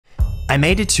I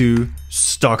made it to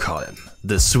Stockholm,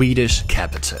 the Swedish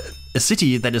capital. A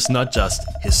city that is not just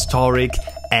historic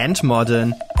and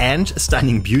modern and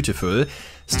stunning beautiful.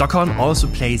 Stockholm also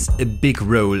plays a big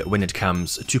role when it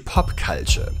comes to pop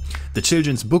culture. The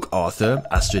children's book author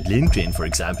Astrid Lindgren, for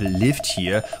example, lived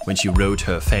here when she wrote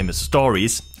her famous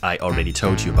stories. I already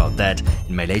told you about that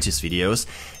in my latest videos.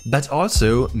 But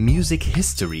also music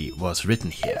history was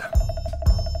written here.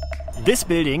 This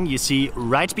building you see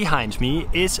right behind me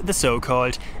is the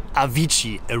so-called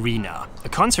Avicii Arena, a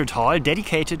concert hall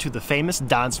dedicated to the famous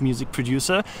dance music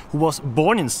producer who was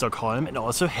born in Stockholm and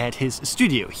also had his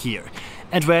studio here.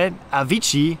 And well,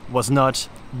 Avicii was not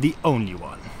the only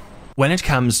one. When it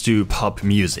comes to pop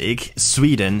music,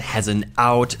 Sweden has an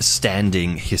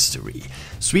outstanding history.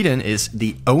 Sweden is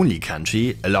the only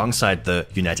country, alongside the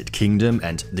United Kingdom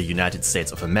and the United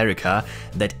States of America,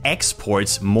 that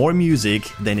exports more music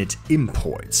than it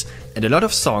imports. And a lot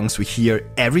of songs we hear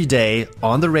every day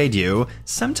on the radio,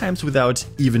 sometimes without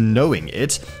even knowing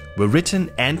it, were written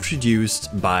and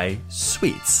produced by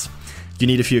Swedes. You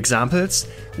need a few examples?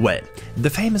 Well, the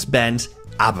famous band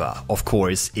Abba, of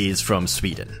course, is from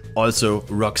Sweden. Also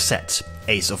Roxette,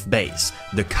 Ace of Base,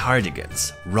 The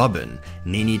Cardigans, Robin,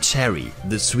 Nene Cherry,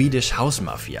 the Swedish House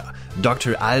Mafia,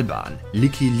 Dr. Alban,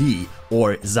 Lykke Li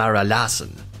or Zara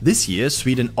Larsson. This year,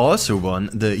 Sweden also won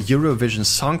the Eurovision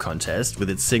Song Contest with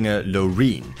its singer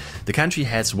Loreen. The country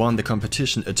has won the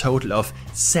competition a total of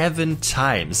 7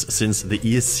 times since the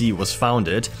ESC was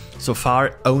founded. So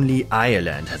far, only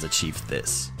Ireland has achieved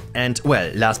this. And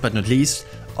well, last but not least,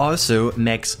 also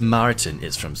Max Martin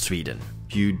is from Sweden.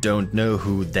 You don't know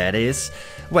who that is?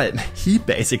 Well, he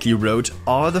basically wrote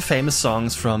all the famous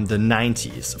songs from the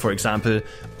 90s. For example,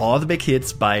 all the big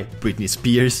hits by Britney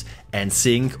Spears,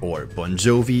 NSYNC or Bon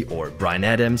Jovi or Bryan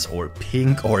Adams or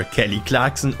Pink or Kelly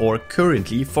Clarkson or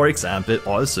currently, for example,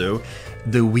 also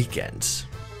The Weeknd.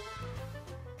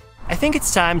 I think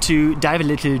it's time to dive a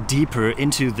little deeper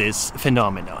into this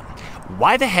phenomenon.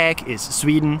 Why the heck is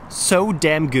Sweden so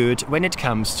damn good when it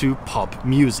comes to pop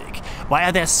music? Why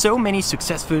are there so many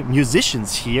successful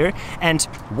musicians here? And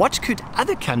what could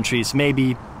other countries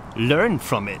maybe learn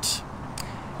from it?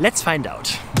 Let's find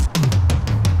out.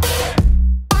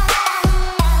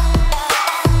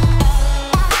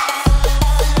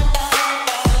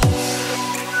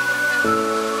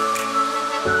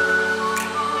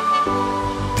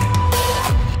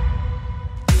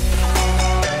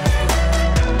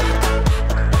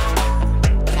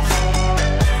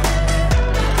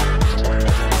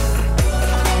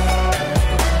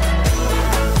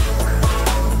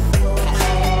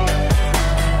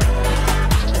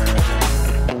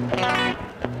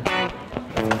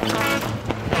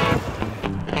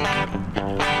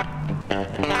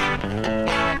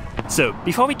 So,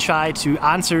 before we try to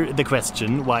answer the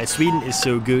question why Sweden is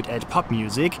so good at pop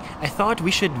music, I thought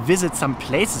we should visit some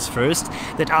places first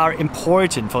that are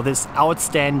important for this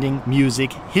outstanding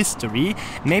music history.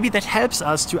 Maybe that helps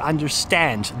us to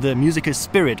understand the musical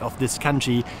spirit of this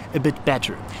country a bit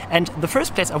better. And the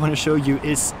first place I want to show you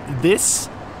is this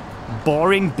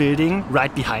boring building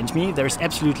right behind me. There's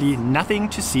absolutely nothing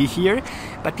to see here,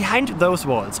 but behind those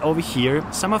walls over here,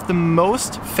 some of the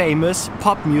most famous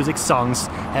pop music songs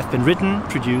have been written,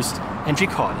 produced and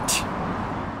recorded.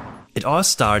 It all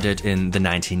started in the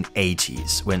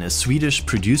 1980s when a Swedish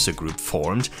producer group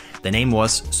formed. The name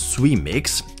was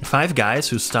Swemix, 5 guys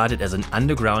who started as an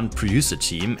underground producer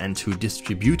team and who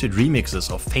distributed remixes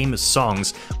of famous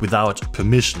songs without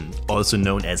permission, also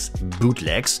known as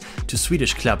bootlegs, to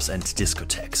Swedish clubs and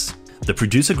discotheques. The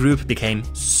producer group became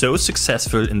so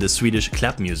successful in the Swedish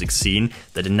club music scene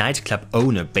that a nightclub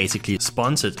owner basically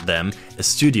sponsored them a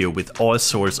studio with all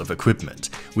sorts of equipment,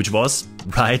 which was,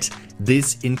 right,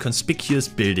 this inconspicuous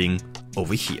building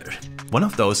over here. One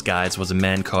of those guys was a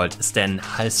man called Sten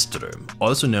Hallström,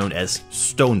 also known as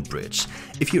Stonebridge.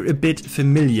 If you're a bit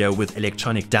familiar with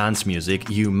electronic dance music,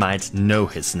 you might know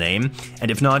his name, and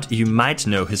if not, you might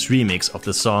know his remix of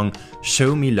the song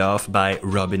Show Me Love by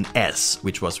Robin S.,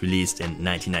 which was released in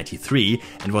 1993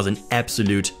 and was an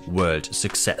absolute world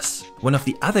success. One of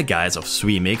the other guys of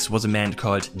Swemix was a man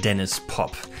called Dennis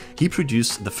Pop. He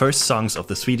produced the first songs of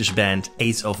the Swedish band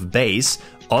Ace of Base,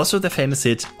 also the famous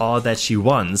hit All That She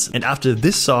Wants, and after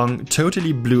this song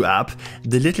totally blew up,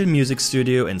 the little music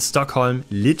studio in Stockholm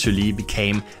literally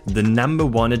became the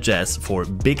 #1 address for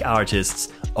big artists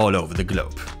all over the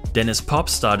globe. Dennis Pop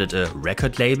started a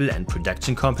record label and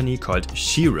production company called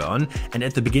Cheiron, and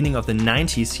at the beginning of the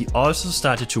 90s he also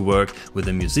started to work with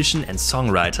a musician and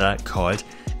songwriter called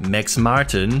Max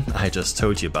Martin, I just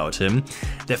told you about him.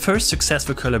 Their first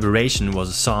successful collaboration was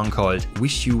a song called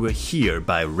Wish You Were Here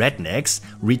by Rednecks,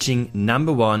 reaching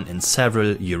 #1 in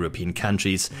several European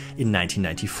countries in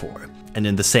 1994. And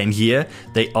in the same year,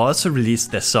 they also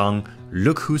released their song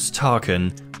Look Who's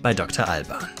Talkin' by Dr.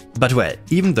 Alban. But well,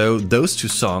 even though those two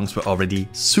songs were already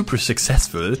super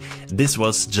successful, this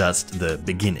was just the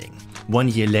beginning. 1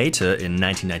 year later, in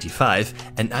 1995,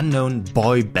 an unknown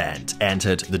boy band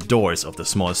entered the doors of the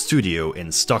small studio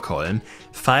in Stockholm,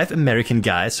 5 American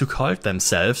guys who called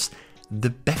themselves the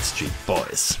Backstreet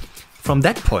Boys. From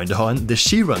that point on, the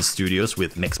Cheiron studios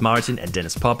with Max Martin and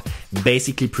Dennis Pop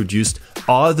basically produced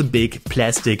all the big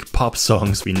plastic pop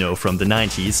songs we know from the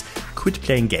 90s, Quit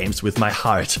Playing Games with My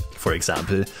Heart, for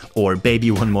example, or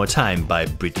Baby One More Time by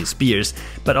Britney Spears,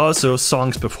 but also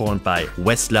songs performed by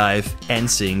Westlife,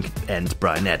 NSYNC and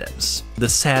Bryan Adams. The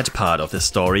sad part of the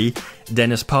story,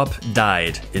 Dennis Pop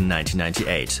died in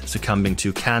 1998, succumbing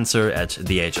to cancer at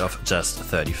the age of just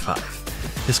 35.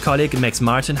 His colleague Max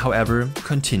Martin, however,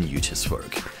 continued his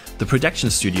work. The production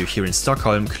studio here in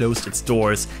Stockholm closed its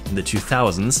doors in the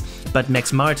 2000s, but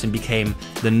Max Martin became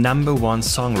the #1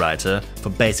 songwriter for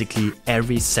basically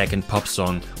every second pop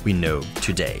song we know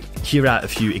today. Here are a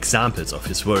few examples of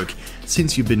his work: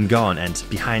 Since You've Been Gone and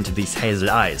Behind These Hazel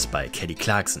Eyes by Kelly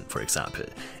Clarkson, for example.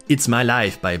 It's My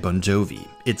Life by Bon Jovi.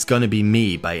 It's Gonna Be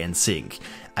Me by NSYNC.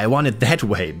 I Want It That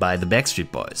Way by the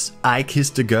Backstreet Boys. I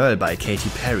Kissed a Girl by Katy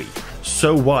Perry.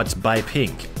 So What by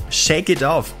Pink. Shake It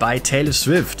Off by Taylor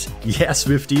Swift. Yeah,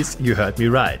 Swifties, you heard me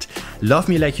right. Love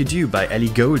Me Like You Do by Ellie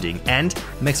Goulding. And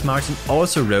Max Martin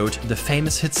also wrote the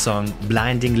famous hit song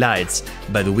Blinding Lights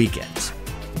by The Weeknd.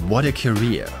 What a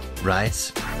career,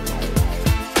 right?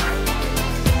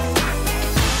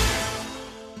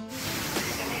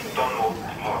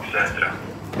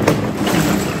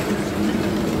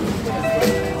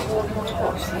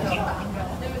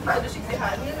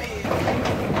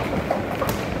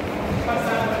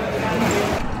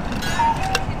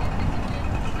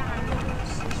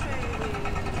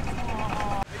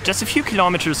 Just a few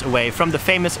kilometers away from the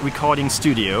famous recording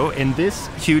studio, in this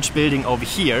huge building over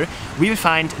here, we will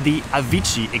find the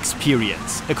Avicii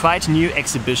Experience, a quite new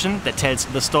exhibition that tells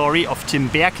the story of Tim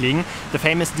Bergling, the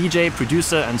famous DJ,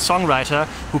 producer and songwriter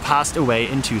who passed away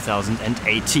in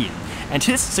 2018. And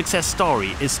his success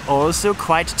story is also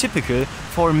quite typical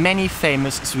for many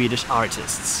famous Swedish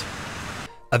artists.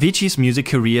 Avicii's music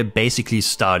career basically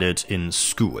started in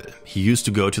school. He used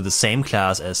to go to the same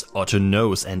class as Otto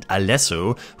Knows and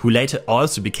Alesso, who later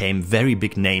also became very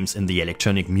big names in the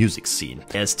electronic music scene.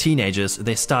 As teenagers,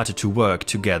 they started to work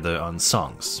together on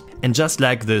songs. And just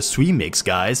like the Swemix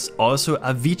guys, also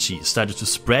Avicii started to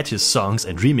spread his songs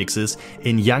and remixes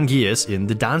in young years in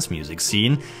the dance music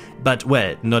scene. But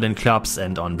well, not in clubs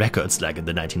and on records like in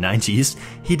the 1990s,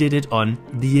 he did it on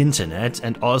the internet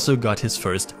and also got his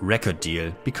first record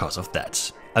deal because of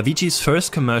that. Avicii's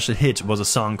first commercial hit was a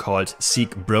song called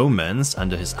Seek Bromance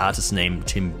under his artist name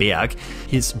Tim Berg.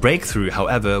 His breakthrough,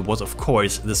 however, was of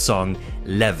course the song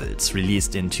Levels,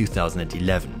 released in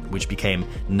 2011, which became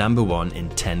 #1 in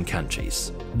 10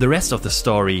 countries. The rest of the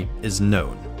story is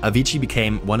known. Avicii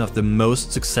became one of the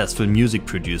most successful music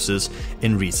producers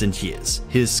in recent years.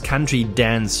 His country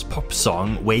dance pop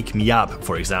song Wake Me Up,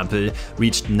 for example,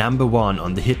 reached #1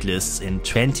 on the hit lists in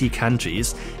 20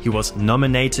 countries. He was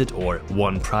nominated or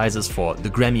won prizes for the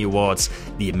Grammy Awards,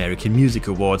 the American Music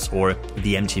Awards or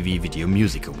the MTV Video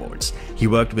Music Awards. He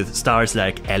worked with stars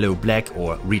like Aloe Blacc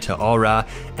or Rita Ora,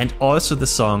 and also the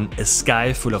song A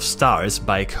Sky Full of Stars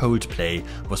by Coldplay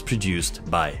was produced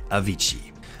by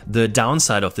Avicii. The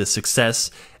downside of this success,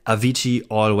 Avicii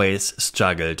always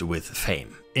struggled with fame.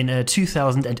 In a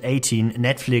 2018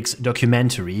 Netflix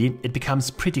documentary, it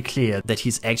becomes pretty clear that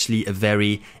he's actually a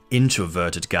very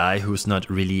introverted guy who's not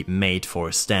really made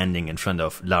for standing in front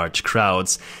of large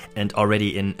crowds, and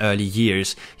already in early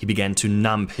years he began to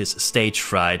numb his stage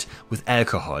fright with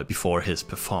alcohol before his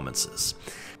performances.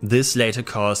 This later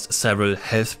caused several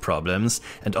health problems,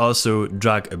 and also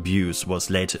drug abuse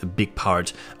was later a big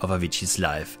part of Avicii's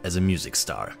life as a music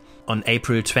star. On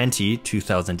April 20,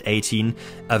 2018,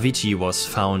 Avicii was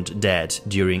found dead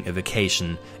during a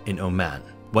vacation in Oman.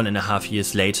 1.5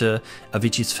 years later,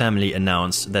 Avicii's family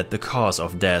announced that the cause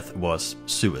of death was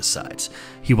suicide.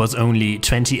 He was only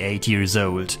 28 years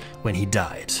old when he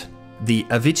died. The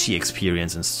Avicii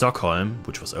Experience in Stockholm,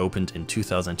 which was opened in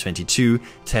 2022,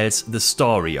 tells the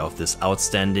story of this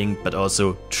outstanding but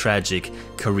also tragic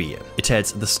career. It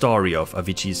tells the story of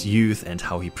Avicii's youth and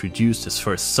how he produced his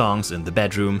first songs in the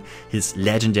bedroom, his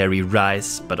legendary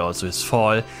rise but also his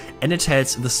fall, and it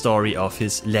tells the story of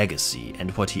his legacy and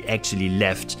what he actually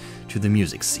left to the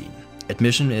music scene.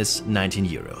 Admission is 19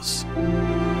 euros.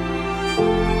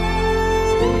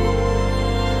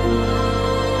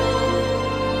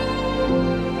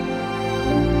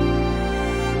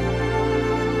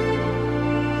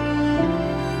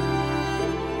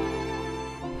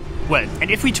 Well, and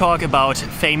if we talk about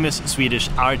famous Swedish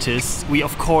artists, we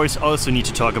of course also need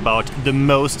to talk about the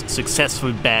most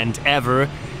successful band ever,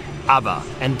 Abba.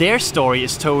 And their story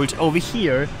is told over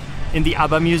here in the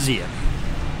Abba Museum.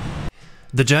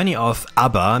 The journey of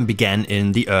Abba began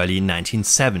in the early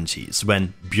 1970s,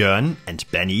 when Björn and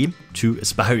Benny, two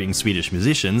aspiring Swedish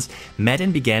musicians, met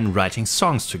and began writing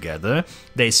songs together.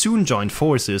 They soon joined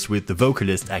forces with the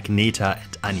vocalist Agneta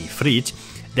and Annie Frid.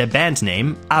 Their band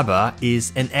name, Abba,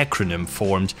 is an acronym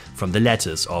formed from the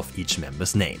letters of each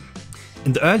member's name.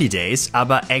 In the early days,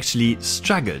 Abba actually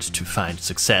struggled to find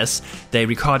success. They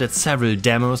recorded several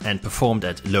demos and performed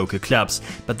at local clubs,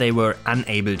 but they were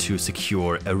unable to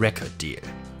secure a record deal.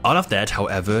 All of that,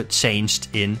 however, changed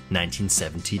in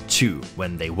 1972,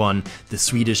 when they won the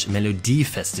Swedish Melodies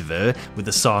Festival with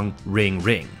the song Ring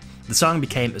Ring. The song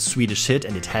became a Swedish hit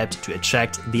and it helped to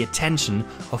attract the attention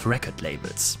of record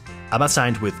labels. Abba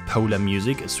signed with Polar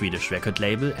Music, a Swedish record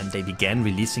label, and they began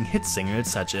releasing hit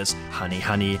singles such as Honey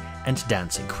Honey and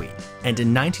Dancing Queen. And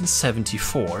in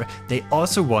 1974, they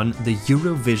also won the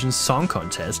Eurovision Song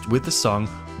Contest with the song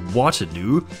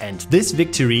Waterloo, and this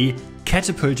victory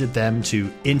catapulted them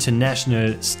to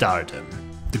international stardom.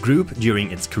 The group, during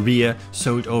its career,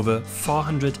 sold over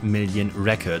 400 million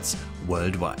records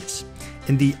worldwide.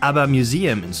 In the Abba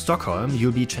Museum in Stockholm,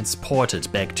 you'll be transported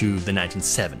back to the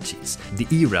 1970s, the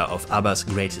era of Abba's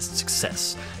greatest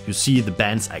success. You see the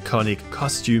band's iconic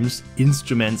costumes,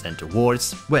 instruments and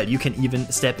awards. Well, you can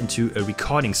even step into a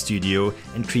recording studio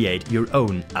and create your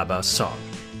own Abba song.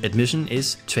 Admission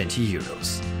is 20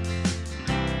 euros.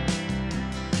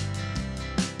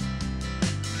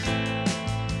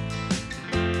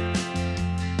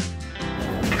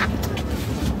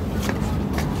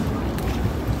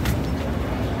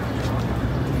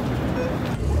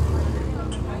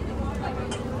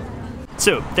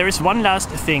 So, there is one last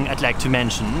thing I'd like to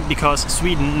mention, because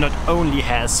Sweden not only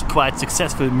has quite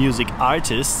successful music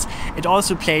artists, it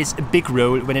also plays a big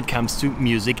role when it comes to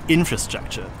music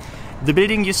infrastructure. The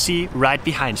building you see right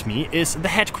behind me is the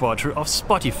headquarters of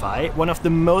Spotify, one of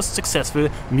the most successful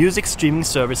music streaming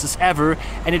services ever,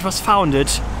 and it was founded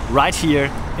right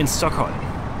here in Stockholm.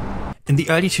 In the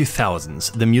early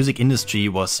 2000s, the music industry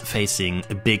was facing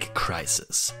a big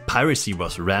crisis. Piracy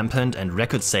was rampant and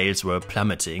record sales were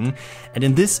plummeting. And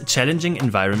in this challenging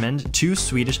environment, two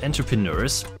Swedish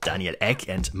entrepreneurs, Daniel Ek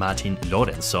and Martin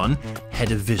Lorentzon,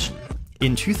 had a vision.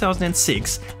 In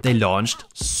 2006, they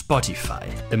launched Spotify,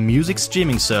 a music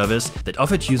streaming service that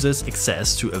offered users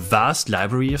access to a vast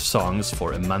library of songs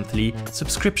for a monthly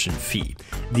subscription fee.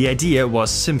 The idea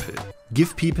was simple.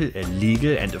 Give people a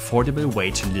legal and affordable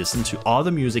way to listen to all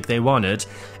the music they wanted,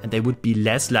 and they would be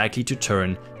less likely to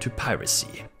turn to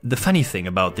piracy. The funny thing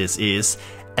about this is,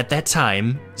 at that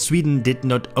time, Sweden did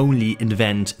not only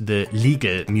invent the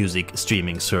legal music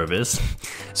streaming service,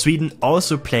 Sweden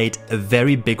also played a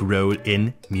very big role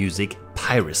in music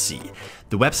piracy.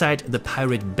 The website The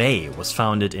Pirate Bay was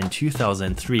founded in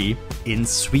 2003 in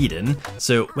Sweden,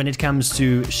 so when it comes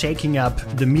to shaking up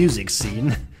the music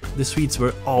scene, the Swedes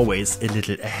were always a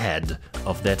little ahead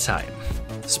of their time.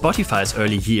 Spotify's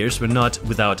early years were not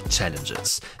without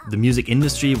challenges. The music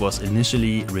industry was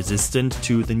initially resistant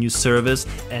to the new service,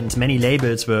 and many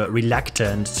labels were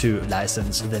reluctant to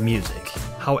license their music.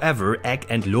 However, Ek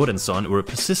and Lorentzon were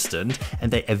persistent,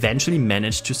 and they eventually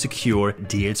managed to secure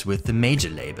deals with the major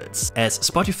labels. As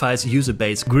Spotify's user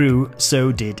base grew,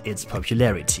 so did its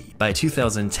popularity. By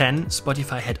 2010,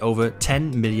 Spotify had over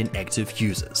 10 million active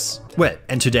users. Well,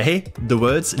 and today, the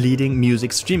world's leading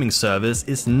music streaming service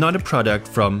is not a product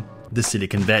from the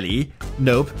Silicon Valley.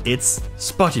 Nope, it's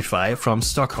Spotify from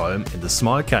Stockholm in the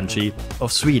small country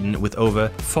of Sweden with over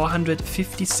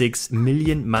 456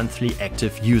 million monthly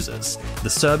active users. The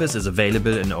service is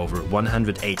available in over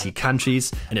 180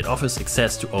 countries and it offers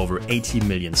access to over 80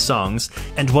 million songs.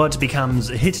 And what becomes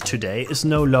a hit today is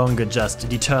no longer just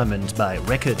determined by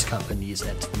record companies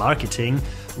and marketing.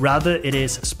 Rather, it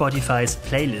is Spotify's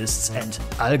playlists and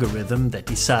algorithm that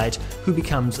decide who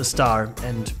becomes a star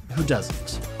and who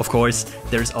doesn't? Of course,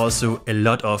 there is also a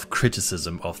lot of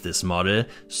criticism of this model.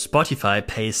 Spotify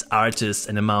pays artists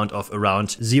an amount of around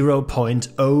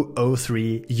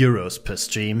 0.003 euros per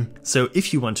stream. So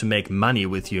if you want to make money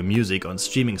with your music on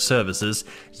streaming services,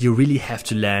 you really have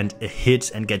to land a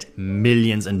hit and get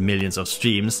millions and millions of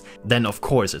streams. Then of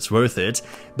course it's worth it.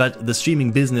 But the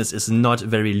streaming business is not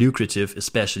very lucrative,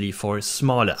 especially for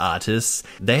smaller artists.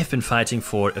 They have been fighting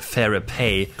for a fairer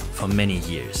pay for many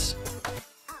years.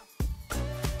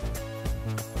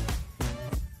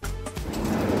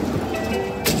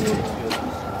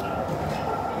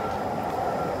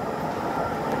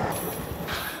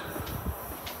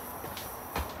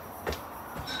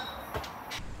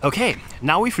 Okay,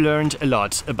 now we've learned a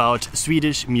lot about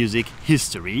Swedish music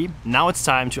history. Now it's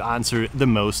time to answer the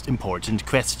most important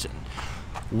question.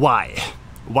 Why?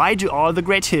 Why do all the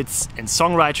great hits and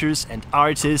songwriters and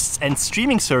artists and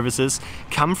streaming services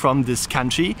come from this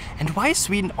country? And why is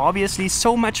Sweden obviously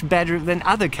so much better than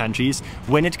other countries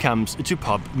when it comes to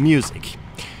pop music?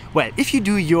 Well, if you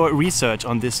do your research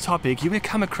on this topic, you will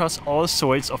come across all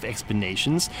sorts of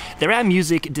explanations. There are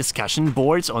music discussion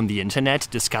boards on the internet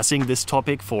discussing this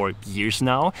topic for years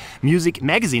now. Music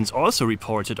magazines also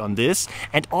reported on this,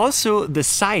 and also the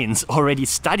science already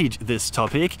studied this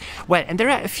topic. Well, and there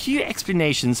are a few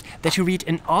explanations that you read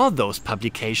in all those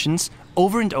publications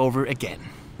over and over again.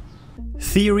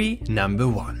 Theory number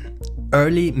 1.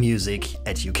 Early music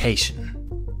education.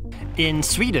 In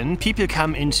Sweden, people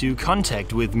come into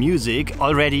contact with music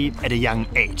already at a young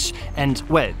age. And,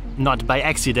 well, not by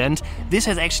accident, this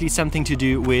has actually something to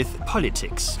do with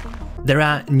politics. There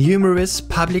are numerous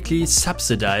publicly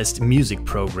subsidized music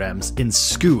programs in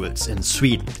schools in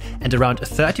Sweden, and around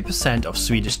 30% of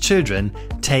Swedish children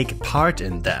take part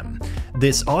in them.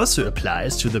 This also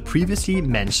applies to the previously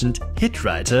mentioned hit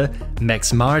writer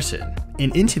Max Martin.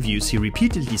 In interviews, he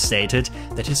repeatedly stated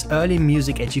that his early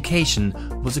music education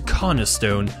was a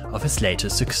cornerstone of his later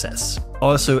success.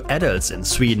 Also, adults in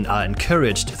Sweden are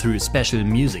encouraged through special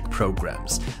music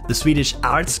programs. The Swedish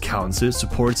Arts Council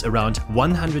supports around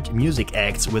 100 music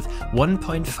acts with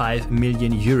 1.5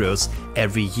 million euros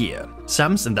every year.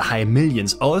 Sums in the high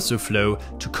millions also flow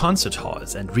to concert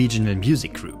halls and regional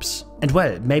music groups. And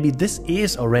well, maybe this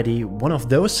is already one of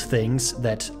those things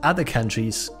that other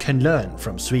countries can learn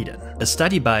from Sweden. A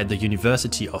study by the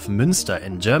University of Münster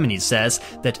in Germany says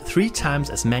that 3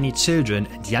 times as many children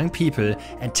and young people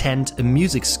attend a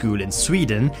music school in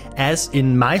Sweden as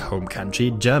in my home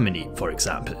country, Germany, for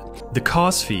example. The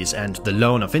course fees and the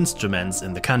loan of instruments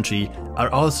in the country are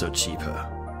also cheaper.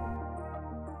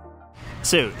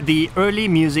 So, the early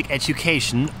music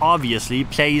education obviously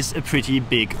plays a pretty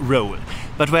big role.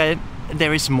 But well,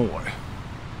 there is more.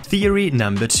 Theory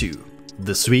number 2.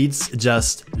 The Swedes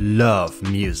just love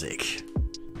music.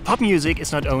 Pop music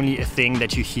is not only a thing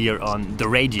that you hear on the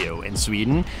radio in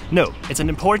Sweden. No, it's an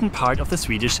important part of the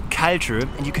Swedish culture,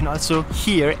 and you can also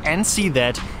hear and see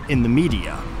that in the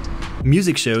media.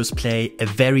 Music shows play a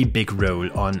very big role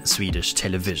on Swedish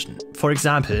television. For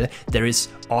example, there is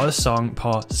Allsång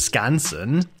på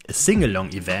Skansen, a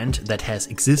sing-along event that has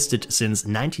existed since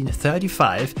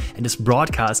 1935 and is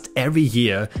broadcast every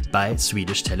year by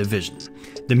Swedish television.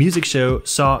 The music show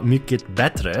Så mycket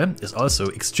bättre is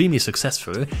also extremely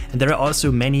successful, and there are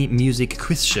also many music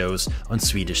quiz shows on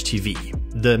Swedish TV.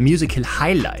 The musical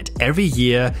highlight every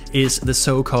year is the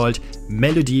so-called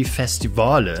Melody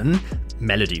Festival,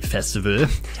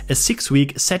 a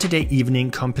 6-week Saturday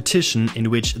evening competition in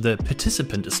which the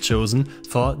participant is chosen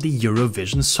for the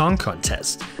Eurovision Song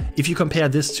Contest. If you compare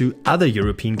this to other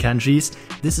European countries,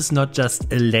 this is not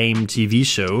just a lame TV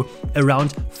show.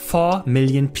 Around 4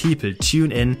 million people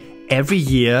tune in every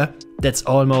year. That's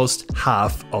almost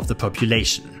half of the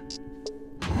population.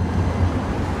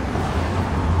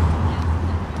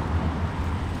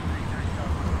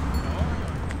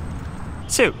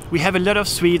 So, we have a lot of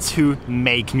Swedes who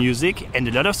make music and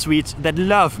a lot of Swedes that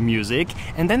love music,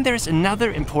 and then there's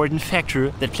another important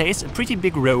factor that plays a pretty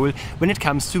big role when it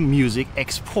comes to music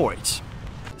export.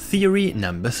 Theory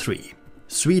number 3.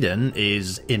 Sweden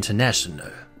is international.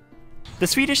 The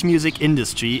Swedish music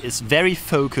industry is very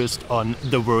focused on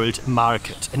the world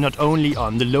market and not only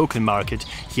on the local market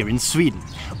here in Sweden.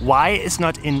 Why is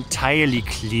not entirely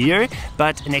clear,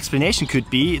 but an explanation could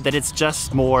be that it's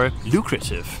just more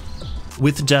lucrative.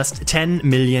 With just 10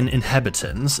 million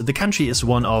inhabitants, the country is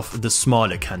one of the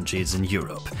smaller countries in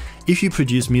Europe. If you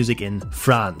produce music in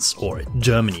France or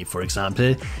Germany, for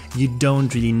example, you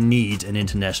don't really need an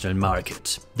international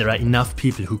market. There are enough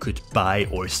people who could buy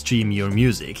or stream your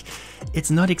music. It's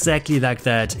not exactly like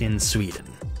that in Sweden.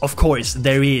 Of course,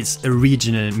 there is a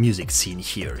regional music scene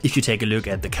here. If you take a look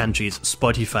at the country's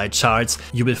Spotify charts,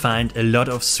 you will find a lot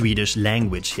of Swedish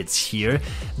language hits here,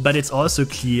 but it's also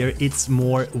clear it's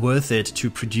more worth it to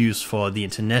produce for the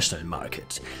international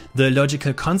market. The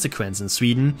logical consequence in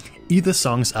Sweden: either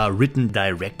songs are written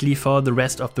directly for the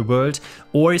rest of the world,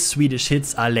 or Swedish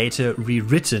hits are later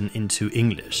rewritten into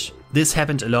English. This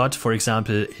happened a lot, for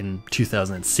example, in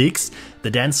 2006, the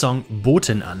dance song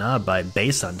Båten Anna by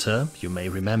Basshunter, you may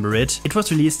remember it. It was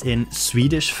released in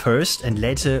Swedish first and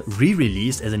later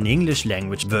re-released as an English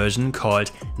language version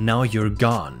called Now You're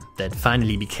Gone, that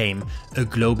finally became a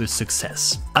global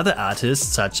success. Other artists,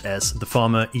 such as the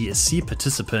former ESC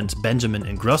participant Benjamin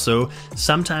Ingrosso,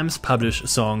 sometimes publish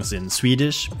songs in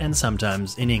Swedish and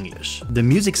sometimes in English. The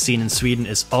music scene in Sweden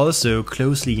is also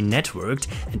closely networked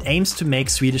and aims to make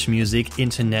Swedish music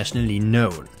internationally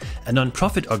known. A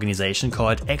non-profit organization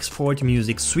called Export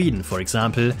Music Sweden, for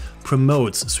example,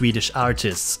 promotes Swedish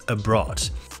artists abroad.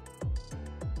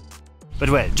 But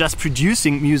well, just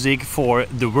producing music for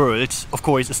the world, of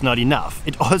course, is not enough.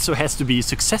 It also has to be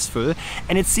successful,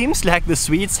 and it seems like the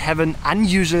Swedes have an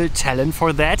unusual talent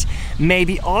for that,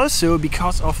 maybe also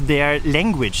because of their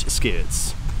language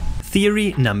skills.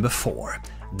 Theory number 4.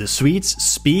 The Swedes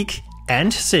speak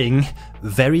and sing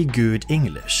very good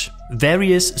English.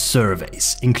 Various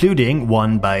surveys, including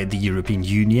one by the European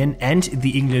Union and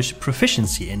the English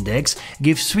Proficiency Index,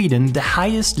 give Sweden the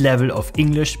highest level of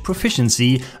English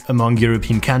proficiency among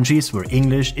European countries where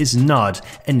English is not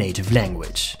a native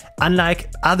language. Unlike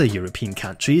other European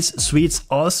countries, Swedes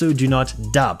also do not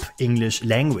dub English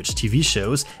language TV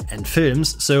shows and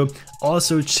films, so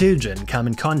also children come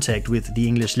in contact with the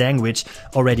English language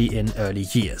already in early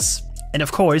years. And of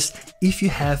course, if you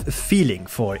have a feeling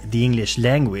for the English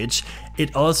language,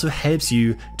 it also helps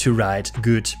you to write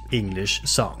good English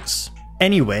songs.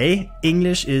 Anyway,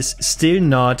 English is still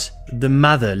not the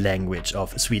mother language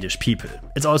of Swedish people.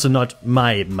 It's also not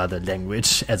my mother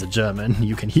language as a German.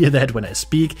 You can hear that when I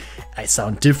speak. I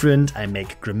sound different, I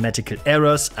make grammatical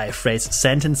errors, I phrase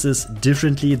sentences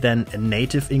differently than a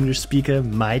native English speaker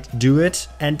might do it.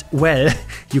 And well,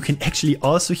 you can actually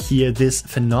also hear this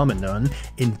phenomenon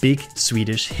in big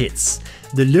Swedish hits.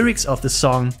 The lyrics of the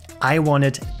song I Want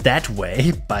It That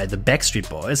Way by the Backstreet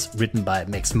Boys, written by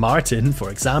Max Martin, for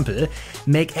example,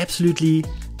 make absolutely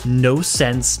no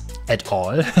sense at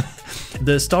all.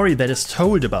 The story that is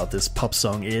told about this pop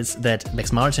song is that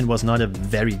Max Martin was not a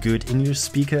very good English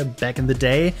speaker back in the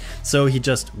day, so he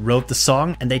just wrote the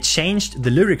song and they changed the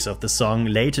lyrics of the song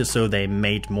later so they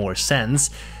made more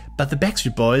sense. But the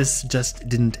Backstreet Boys just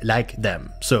didn't like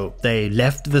them, so they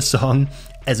left the song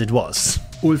as it was.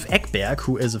 Ulf Ekberg,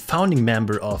 who is a founding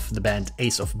member of the band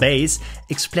Ace of Base,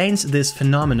 explains this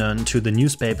phenomenon to the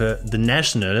newspaper The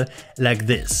National like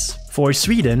this. For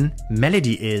Sweden,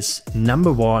 melody is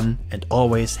number one and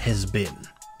always has been.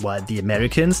 While the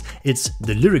Americans, it's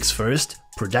the lyrics first,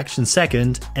 production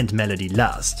second and melody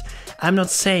last. I'm not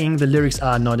saying the lyrics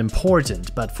are not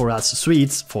important, but for us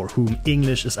Swedes, for whom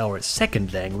English is our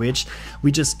second language,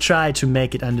 we just try to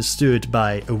make it understood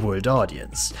by a world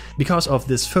audience. Because of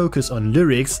this focus on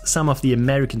lyrics, some of the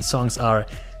American songs are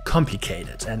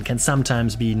complicated and can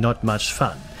sometimes be not much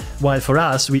fun. While for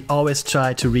us, we always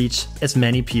try to reach as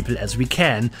many people as we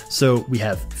can, so we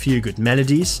have feel-good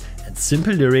melodies and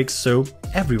simple lyrics so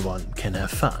everyone can have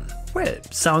fun. Well,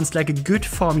 sounds like a good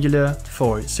formula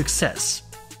for success,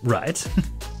 right?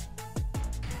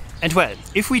 And well,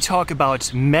 if we talk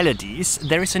about melodies,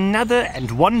 there is another and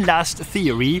one last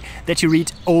theory that you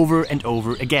read over and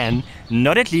over again,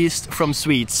 not at least from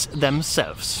Swedes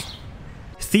themselves.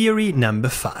 Theory number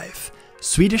 5.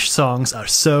 Swedish songs are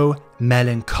so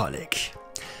melancholic.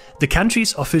 The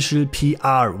country's official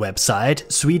PR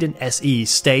website, Sweden SE,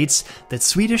 states that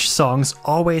Swedish songs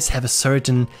always have a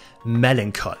certain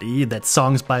melancholy that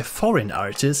songs by foreign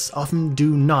artists often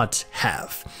do not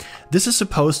have. This is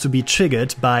supposed to be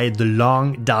triggered by the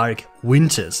long, dark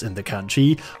winters in the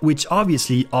country, which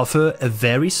obviously offer a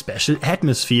very special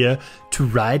atmosphere to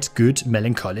write good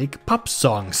melancholic pop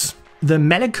songs. The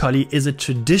melancholy is a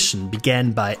tradition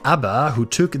began by Abba, who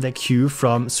took their cue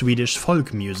from Swedish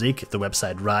folk music, the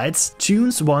website writes.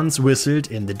 Tunes once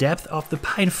whistled in the depth of the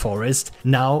pine forest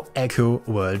now echo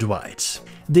worldwide.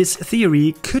 This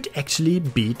theory could actually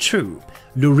be true.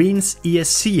 Lorene's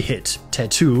ESC hit,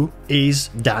 Tattoo,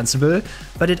 is danceable,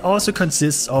 but it also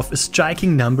consists of a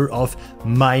striking number of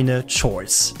minor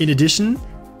chords. In addition,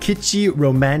 kitschy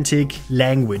romantic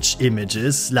language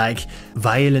images like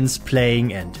violins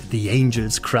playing and the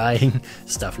angels crying,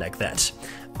 stuff like that.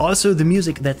 Also, the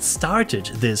music that started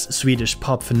this Swedish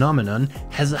pop phenomenon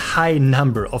has a high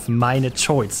number of minor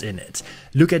chords in it.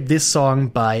 Look at this song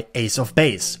by Ace of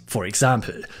Base, for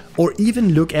example. Or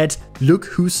even look at Look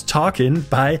Who's Talkin'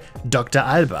 by Dr.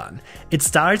 Alban. It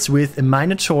starts with a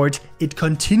minor chord, it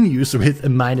continues with a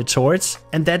minor chord,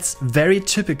 and that's very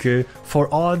typical for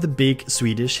all the big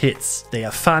Swedish hits. They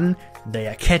are fun, they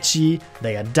are catchy,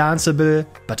 they are danceable,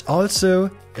 but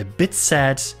also a bit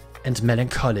sad and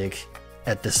melancholic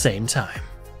at the same time.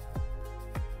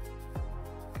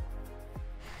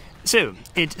 So,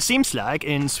 it seems like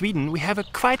in Sweden we have a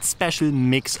quite special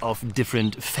mix of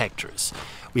different factors.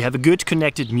 We have a good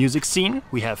connected music scene,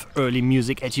 we have early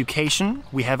music education,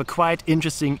 we have a quite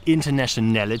interesting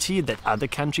internationality that other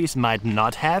countries might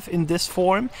not have in this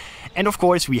form, and of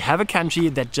course we have a country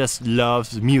that just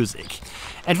loves music.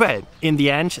 And well, in the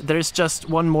end there is just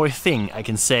one more thing I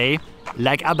can say,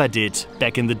 like Abba did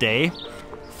back in the day.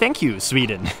 Thank you,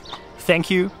 Sweden. Thank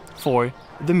you for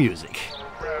the music.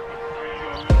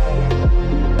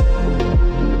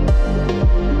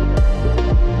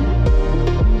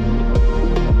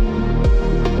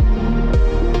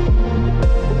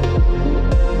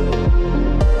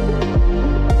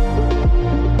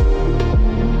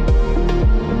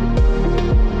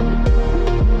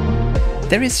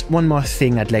 There is one more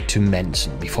thing I'd like to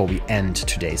mention before we end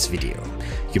today's video.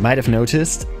 You might have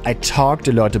noticed I talked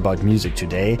a lot about music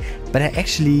today, but I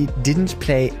actually didn't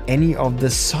play any of the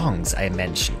songs I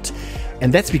mentioned.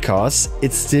 And that's because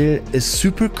it's still a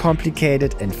super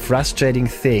complicated and frustrating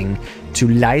thing to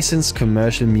license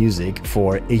commercial music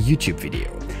for a YouTube video.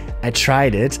 I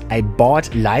tried it, I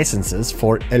bought licenses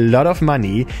for a lot of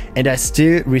money, and I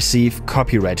still receive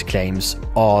copyright claims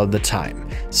all the time.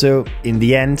 So in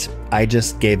the end, I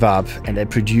just gave up and I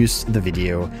produced the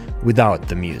video without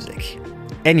the music.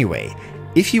 Anyway,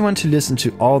 if you want to listen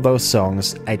to all those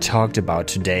songs I talked about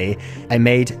today, I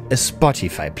made a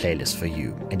Spotify playlist for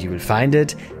you, and you will find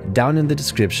it down in the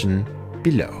description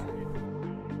below.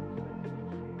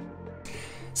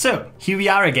 So, here we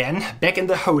are again, back in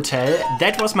the hotel.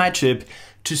 That was my trip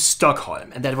to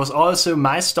Stockholm, and that was also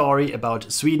my story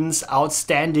about Sweden's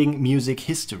outstanding music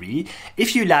history.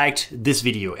 If you liked this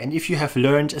video and if you have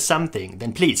learned something,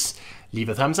 then please leave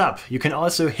a thumbs up. You can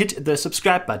also hit the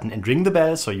subscribe button and ring the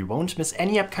bell so you won't miss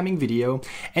any upcoming video.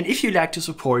 And if you like to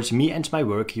support me and my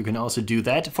work, you can also do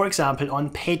that, for example, on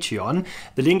Patreon.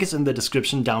 The link is in the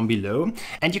description down below.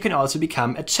 And you can also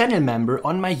become a channel member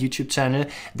on my YouTube channel.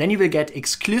 Then you will get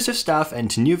exclusive stuff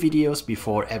and new videos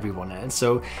before everyone else.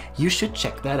 So you should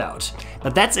check that out.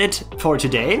 But that's it for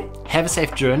today. Have a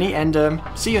safe journey and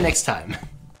see you next time.